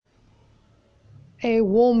A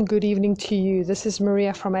warm good evening to you. This is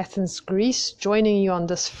Maria from Athens, Greece, joining you on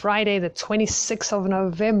this Friday, the 26th of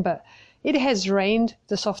November. It has rained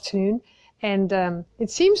this afternoon, and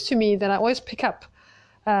it seems to me that I always pick up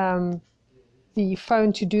the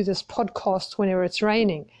phone to do this podcast whenever it's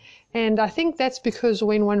raining. And I think that's because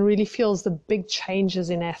when one really feels the big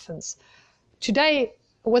changes in Athens. Today,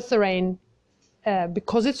 with the rain,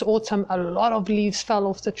 because it's autumn, a lot of leaves fell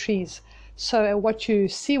off the trees. So what you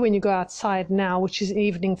see when you go outside now, which is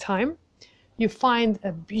evening time, you find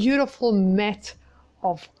a beautiful mat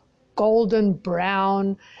of golden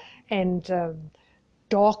brown and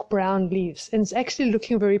dark brown leaves. And it's actually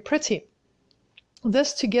looking very pretty.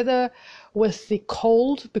 This together with the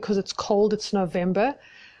cold, because it's cold, it's November,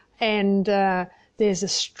 and there's a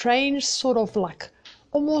strange sort of like,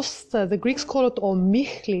 almost the Greeks call it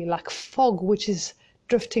ormichli, like fog, which is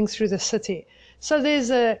drifting through the city. So there's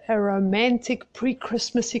a romantic,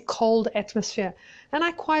 pre-Christmassy, cold atmosphere, and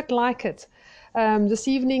I quite like it. This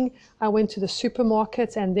evening I went to the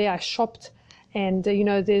supermarket and there I shopped, and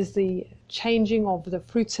there's the changing of the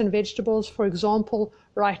fruits and vegetables. For example,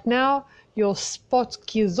 right now you'll spot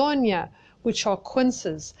kizonia, which are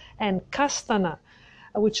quinces, and kastana,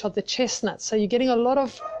 which are the chestnuts. So you're getting a lot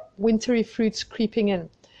of wintry fruits creeping in.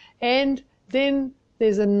 And then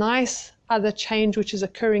there's a nice other change which is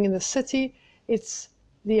occurring in the city. It's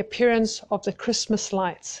the appearance of the Christmas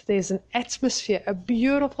lights. There's an atmosphere, a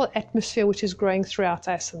beautiful atmosphere which is growing throughout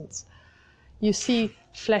Athens. You see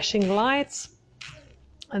flashing lights,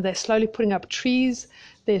 and they're slowly putting up trees.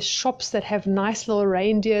 There's shops that have nice little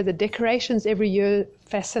reindeer. The decorations every year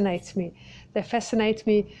fascinate me. They fascinate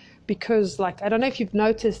me because, I don't know if you've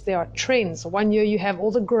noticed, there are trends. One year you have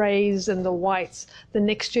all the grays and the whites. The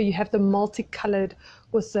next year you have the multicolored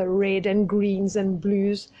with the red and greens and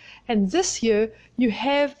blues. And this year you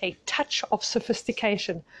have a touch of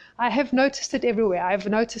sophistication. I have noticed it everywhere. I've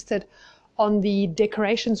noticed it on the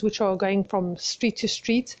decorations which are going from street to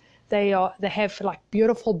street. They have like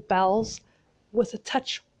beautiful bells with a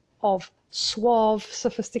touch of suave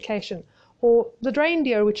sophistication. Or the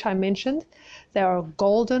reindeer, which I mentioned, they are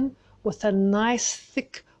golden with a nice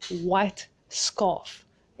thick white scarf.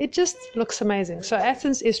 It just looks amazing. So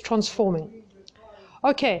Athens is transforming.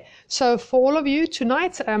 Okay, so for all of you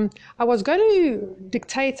tonight, I was going to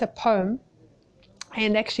dictate a poem,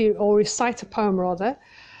 or recite a poem rather.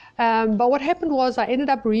 But what happened was I ended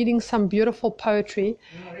up reading some beautiful poetry,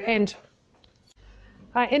 and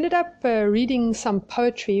I ended up reading some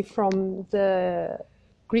poetry from the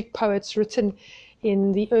Greek poets written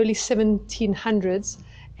in the early 1700s.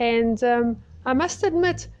 And I must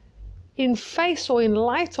admit, in face or in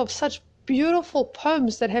light of such beautiful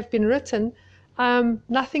poems that have been written,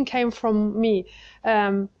 nothing came from me.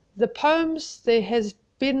 The poems, there has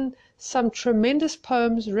been some tremendous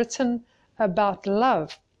poems written about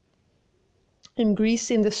love in Greece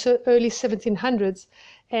in the early 1700s.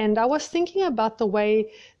 And I was thinking about the way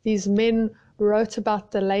these men wrote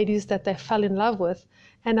about the ladies that they fell in love with.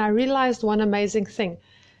 And I realized one amazing thing.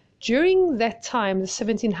 During that time, the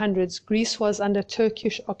 1700s, Greece was under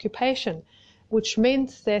Turkish occupation, which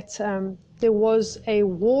meant that there was a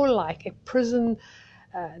warlike, a prison,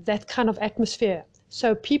 that kind of atmosphere.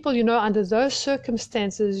 So people, under those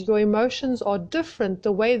circumstances, your emotions are different.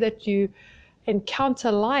 The way that you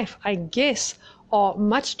encounter life, I guess, are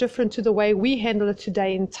much different to the way we handle it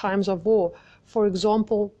today in times of war. For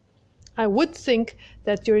example, I would think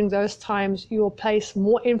that during those times you will place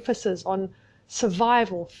more emphasis on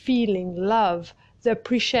survival, feeling, love, the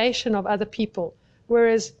appreciation of other people.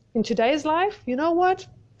 Whereas in today's life, you know what?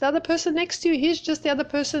 The other person next to you, he's just the other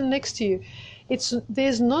person next to you.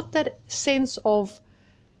 There's not that sense of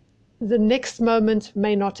the next moment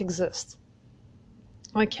may not exist.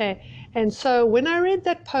 Okay, and so when I read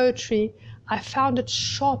that poetry, I found it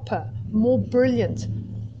sharper, more brilliant,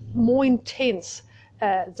 more intense.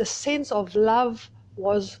 The sense of love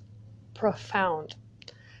was profound.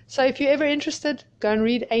 So if you're ever interested, go and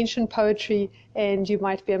read ancient poetry and you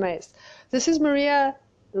might be amazed. This is Maria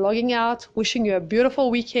logging out, wishing you a beautiful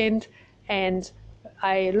weekend, and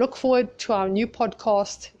I look forward to our new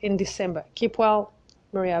podcast in December. Keep well.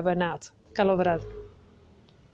 Maria, over and out. Kalovrad.